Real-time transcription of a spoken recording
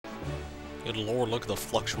Good lord, look at the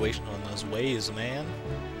fluctuation on those waves, man.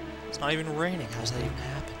 It's not even raining. How does that even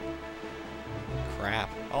happen? Crap.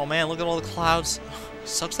 Oh man, look at all the clouds.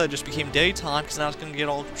 Sucks that it just became daytime, because now it's going to get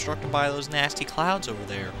all obstructed by those nasty clouds over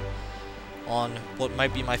there. On what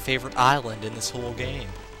might be my favorite island in this whole game,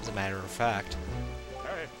 as a matter of fact.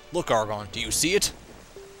 Hey. Look, Argon, do you see it?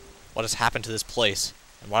 What has happened to this place?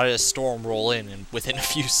 And why did a storm roll in within a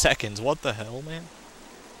few seconds? What the hell, man?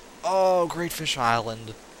 Oh, Greatfish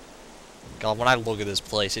Island. God, when I look at this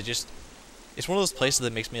place, it's one of those places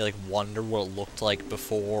that makes me, like, wonder what it looked like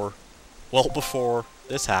before, well, before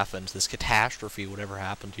this happened, this catastrophe, whatever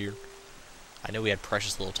happened here. I know we had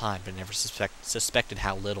precious little time, but I never suspected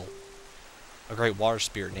how little. A great water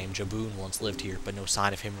spirit named Jaboon once lived here, but no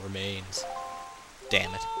sign of him remains.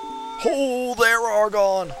 Damn it. Oh, there,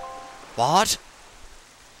 Argon! What?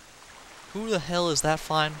 Who the hell is that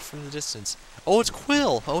flying from the distance? Oh, it's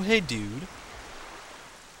Quill! Oh, hey, dude.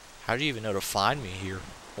 How do you even know to find me here?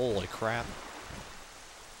 Holy crap.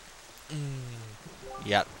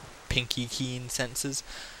 Yeah, pinky keen senses.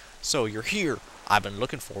 So, you're here. I've been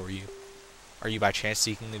looking for you. Are you by chance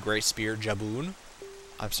seeking the great spirit Jaboon?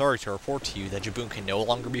 I'm sorry to report to you that Jaboon can no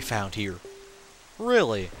longer be found here.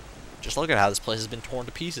 Really? Just look at how this place has been torn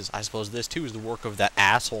to pieces. I suppose this, too, is the work of that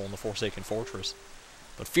asshole in the Forsaken Fortress.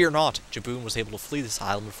 But fear not, Jaboon was able to flee this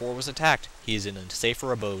island before it was attacked. He is in a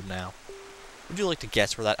safer abode now. Would you like to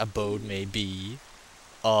guess where that abode may be?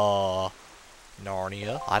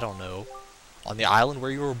 Narnia? I don't know. On the island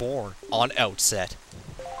where you were born. On Outset.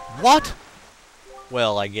 What?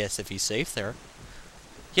 Well, I guess if he's safe there.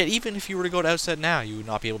 Yet even if you were to go to Outset now, you would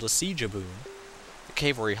not be able to see Jaboon. The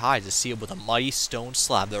cave where he hides is sealed with a mighty stone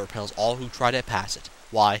slab that repels all who try to pass it.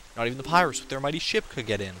 Why, not even the pirates with their mighty ship could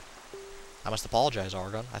get in. I must apologize,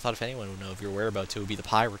 Argon. I thought if anyone would know of your whereabouts, it would be the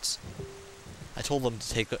pirates. I told them to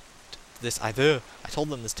take this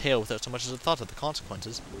tale without so much as a thought of the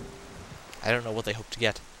consequences. I don't know what they hoped to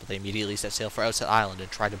get, but they immediately set sail for Outset Island and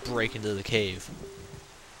tried to break into the cave.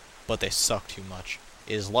 But they suck too much.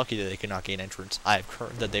 It is lucky that they could not gain entrance. I have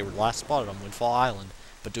heard that they were last spotted on Windfall Island,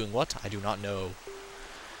 but doing what, I do not know.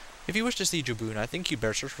 If you wish to see Jaboon, I think you'd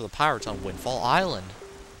better search for the pirates on Windfall Island.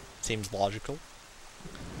 Seems logical.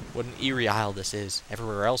 What an eerie isle this is.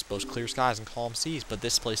 Everywhere else boasts clear skies and calm seas, but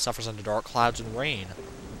this place suffers under dark clouds and rain.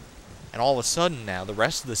 And all of a sudden now, the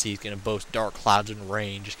rest of the sea is going to boast dark clouds and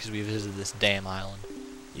rain just because we visited this damn island.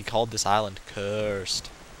 He called this island cursed.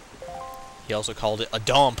 He also called it a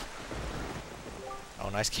dump. Oh,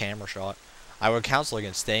 nice camera shot. I would counsel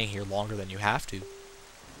against staying here longer than you have to.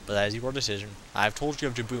 But that is your decision. I have told you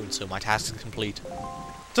of Jaboon, so my task is complete.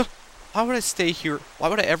 Why would I stay here? Why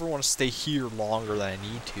would I ever want to stay here longer than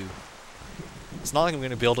I need to? It's not like I'm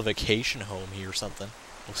going to build a vacation home here or something.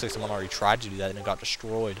 Looks like someone already tried to do that and it got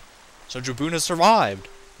destroyed. So Jaboon has survived!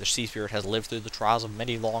 The sea spirit has lived through the trials of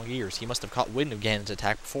many long years. He must have caught wind of Ganon's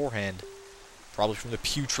attack beforehand. Probably from the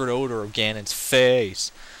putrid odor of Ganon's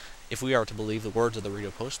face. If we are to believe the words of the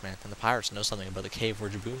Rito Postman, then the pirates know something about the cave where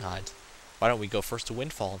Jaboon hides. Why don't we go first to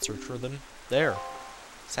Windfall and search for them there?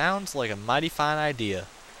 Sounds like a mighty fine idea,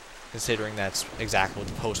 considering that's exactly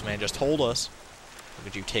what the postman just told us. Look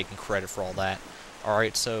at you taking credit for all that.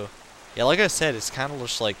 Alright, so, yeah, like I said, it's kind of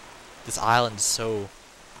just like, this island is so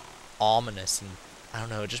ominous, and I don't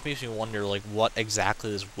know, it just makes me wonder, like, what exactly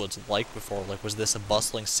this was like before. Like, was this a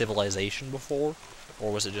bustling civilization before?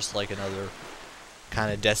 Or was it just like another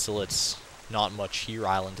kind of desolate, not much here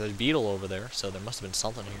island? There's Beetle over there, so there must have been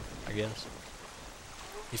something here, I guess.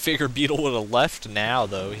 You figure Beetle would have left now,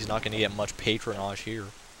 though. He's not going to get much patronage here.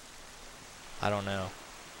 I don't know.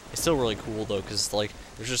 It's still really cool, though, because, like,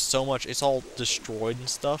 there's just so much. It's all destroyed and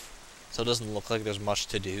stuff, so it doesn't look like there's much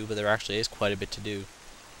to do, but there actually is quite a bit to do.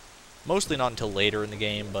 Mostly not until later in the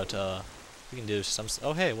game, but, we can do some...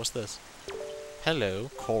 Oh, hey, what's this? Hello,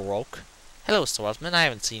 Korok. Hello, swordsman. I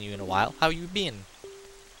haven't seen you in a while. How you been?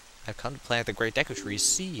 I've come to plant the Great Deku Tree's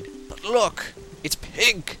seed. But look! It's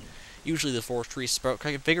pink! Usually the forest trees sprout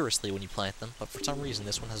quite vigorously when you plant them, but for some reason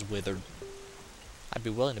this one has withered. I'd be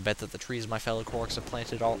willing to bet that the trees my fellow Koroks have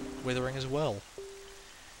planted are withering as well.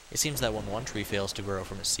 It seems that when one tree fails to grow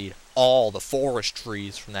from its seed, all the forest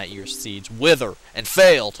trees from that year's seeds wither and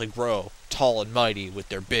fail to grow tall and mighty with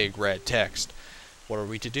their big red text. What are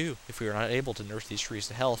we to do? If we are not able to nurse these trees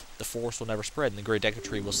to health, the forest will never spread and the Great Deku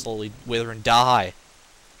Tree will slowly wither and die.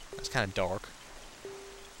 That's kind of dark.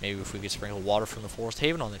 Maybe if we could sprinkle water from the forest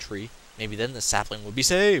haven on the tree, maybe then the sapling would be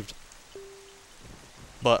saved.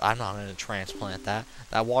 But I'm not going to transplant that.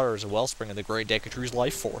 That water is a wellspring of the Great Deku Tree's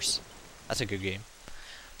life force. That's a good game.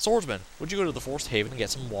 Swordsman, would you go to the forest haven and get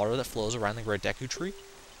some water that flows around the Great Deku Tree?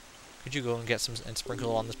 Could you go and get some and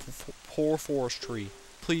sprinkle it on this poor forest tree?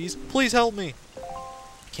 Please, please help me.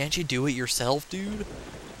 Can't you do it yourself, dude?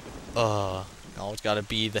 Always gotta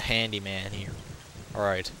be the handyman here.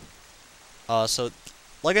 Alright. So,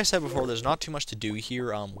 like I said before, there's not too much to do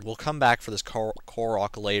here. We'll come back for this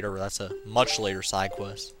Korok later. That's a much later side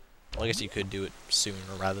quest. Well, I guess you could do it sooner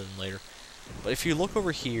rather than later. But if you look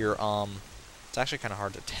over here, it's actually kind of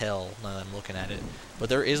hard to tell now that I'm looking at it. But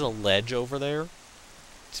there is a ledge over there.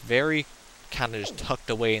 It's very kind of just tucked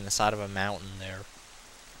away in the side of a mountain there.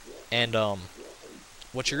 And,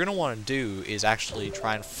 what you're going to want to do is actually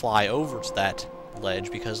try and fly over to that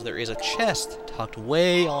ledge, because there is a chest tucked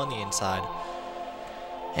way on the inside.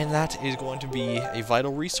 And that is going to be a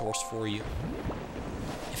vital resource for you.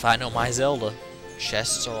 If I know my Zelda,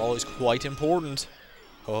 chests are always quite important.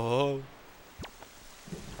 Oh.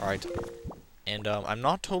 Alright. And I'm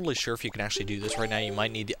not totally sure if you can actually do this right now. You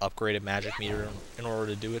might need the upgraded magic meter in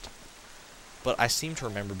order to do it. But I seem to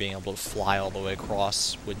remember being able to fly all the way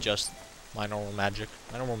across with just my normal magic.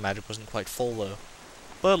 My normal magic wasn't quite full though.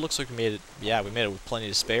 But it looks like we made it. Yeah, we made it with plenty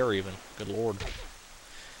to spare even. Good lord.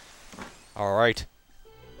 Alright.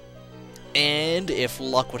 And if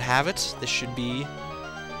luck would have it, this should be...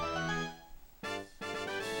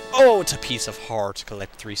 Oh, it's a piece of heart.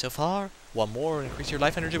 Collect 3 so far. 1 more and increase your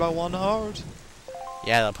life energy by 1 heart.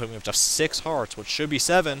 Yeah, that'll put me up to 6 hearts, which should be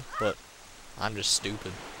 7, but I'm just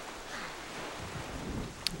stupid.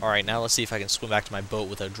 Alright, now let's see if I can swim back to my boat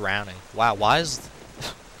without drowning. Wow, why is...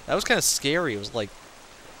 that was kind of scary. It was like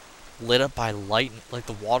lit up by lightning. Like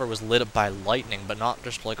the water was lit up by lightning, but not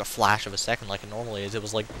just like a flash of a second like it normally is. It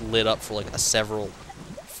was like lit up for like a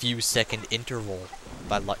few second interval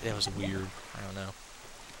by light. It was weird. I don't know.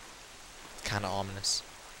 Kind of ominous.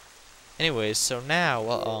 Anyways, so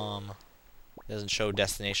now, it doesn't show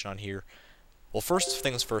destination on here. Well, first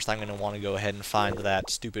things first, I'm going to want to go ahead and find that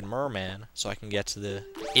stupid merman so I can get to the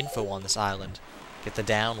info on this island. Get the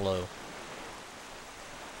down low.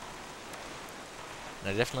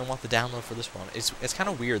 And I definitely want the down low for this one. It's kind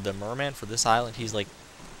of weird. The merman for this island, he's like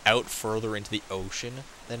out further into the ocean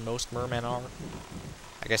than most mermen are.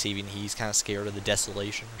 I guess even he's kind of scared of the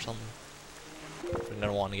desolation or something. But I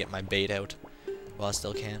don't want to get my bait out while I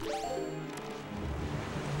still can.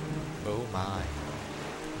 Oh my.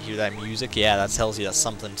 You hear that music? Yeah, that tells you that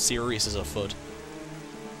something serious is afoot.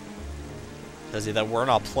 Tells you that we're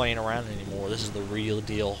not playing around anymore. This is the real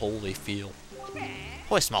deal Holyfield.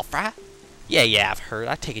 Holy small fry? Yeah, I've heard.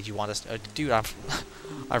 I take it you want us to... dude,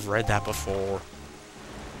 I've read that before.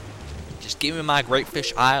 Just give me my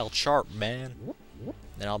Greatfish Isle chart, man.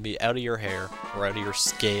 Then I'll be out of your hair. Or out of your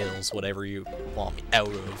scales, whatever you want me out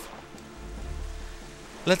of.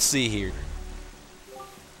 Let's see here.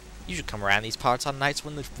 You should come around these parts on nights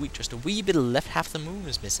when just a wee bit of left half the moon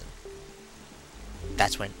is missing.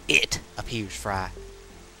 That's when it appears, Fry.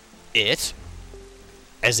 It?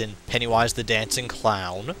 As in Pennywise the Dancing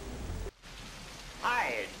Clown?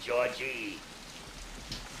 Hi, Georgie.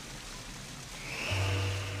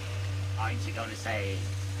 Aren't you gonna say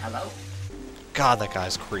hello? God, that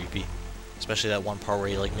guy's creepy. Especially that one part where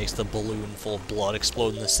he like makes the balloon full of blood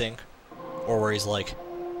explode in the sink. Or where he's like,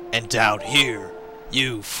 and down here,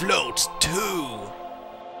 you float too!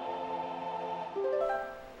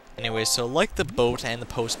 Anyway, so like the boat and the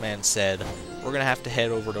postman said, we're gonna have to head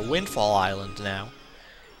over to Windfall Island now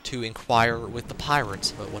to inquire with the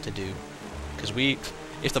pirates about what to do. Because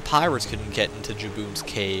if the pirates couldn't get into Jaboon's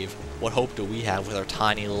cave, what hope do we have with our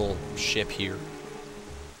tiny little ship here?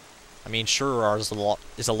 I mean, sure, ours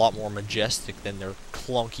is a lot more majestic than their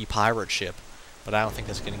clunky pirate ship, but I don't think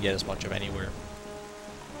that's gonna get us much of anywhere.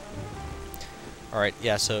 Alright,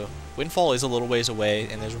 yeah, so Windfall is a little ways away,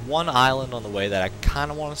 and there's one island on the way that I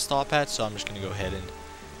kind of want to stop at, so I'm just going to go ahead and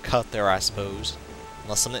cut there, I suppose.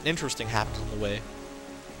 Unless something interesting happens on the way.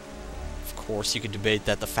 Of course, you could debate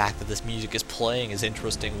that the fact that this music is playing is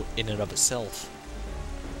interesting in and of itself.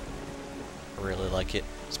 I really like it.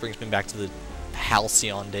 This brings me back to the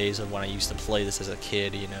halcyon days of when I used to play this as a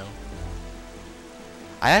kid, you know.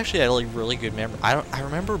 I actually had like really good memory. I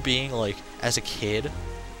remember being like, as a kid,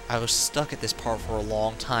 I was stuck at this part for a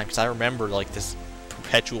long time, because I remember, like, this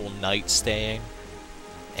perpetual night staying,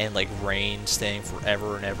 and, like, rain staying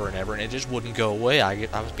forever and ever and ever, and it just wouldn't go away. I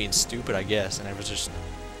was being stupid, I guess, and it was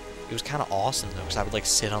kind of awesome, though, because I would, like,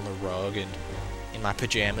 sit on the rug, and in my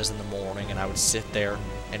pajamas in the morning, and I would sit there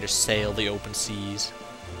and just sail the open seas.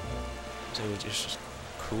 So it was just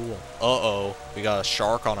cool. Uh-oh, we got a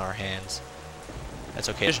shark on our hands. That's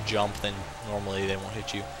okay, just jump, then normally they won't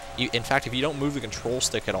hit you. In fact, if you don't move the control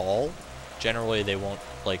stick at all, generally they won't,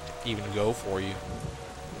 like, even go for you.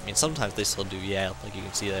 I mean, sometimes they still do, yeah, like you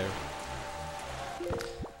can see there.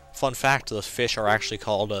 Fun fact, the fish are actually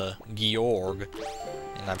called Georg.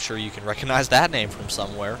 And I'm sure you can recognize that name from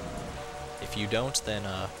somewhere. If you don't, then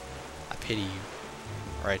I pity you.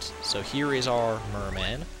 Alright, so here is our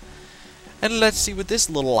merman. And let's see what this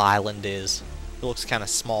little island is. It looks kind of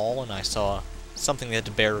small, and I saw something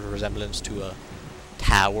that bear a resemblance to a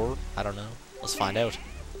tower. I don't know. Let's find out.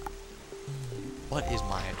 What is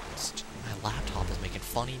my laptop is making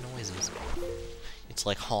funny noises. It's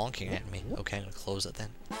like honking at me. Okay, I'm gonna close it then.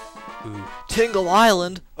 Ooh, Tingle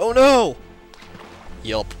Island! Oh no!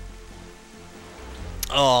 Yup.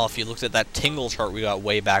 Oh, if you looked at that Tingle chart we got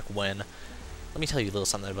way back when. Let me tell you a little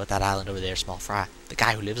something about that island over there, small fry. The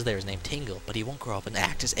guy who lives there is named Tingle, but he won't grow up and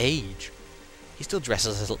act his age. He still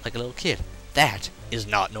dresses like a little kid. That is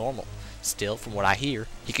not normal. Still, from what I hear,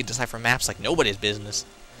 he can decipher maps like nobody's business.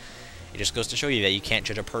 It just goes to show you that you can't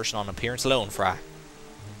judge a person on appearance alone, Fry.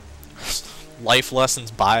 Life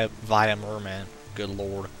lessons via merman. Good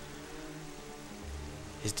lord.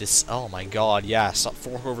 Is this... Oh my god, yeah.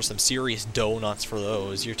 Fork over some serious donuts for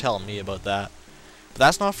those. You're telling me about that. But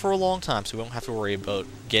that's not for a long time, so we won't have to worry about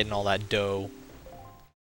getting all that dough.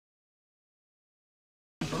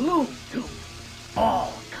 Blue to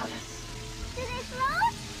all colors. Do they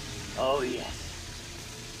float? Oh, yes.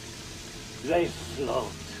 They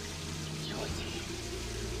float, Georgie.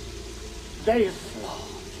 They float.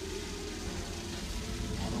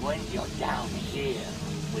 And when you're down here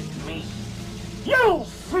with me, you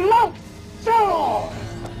float!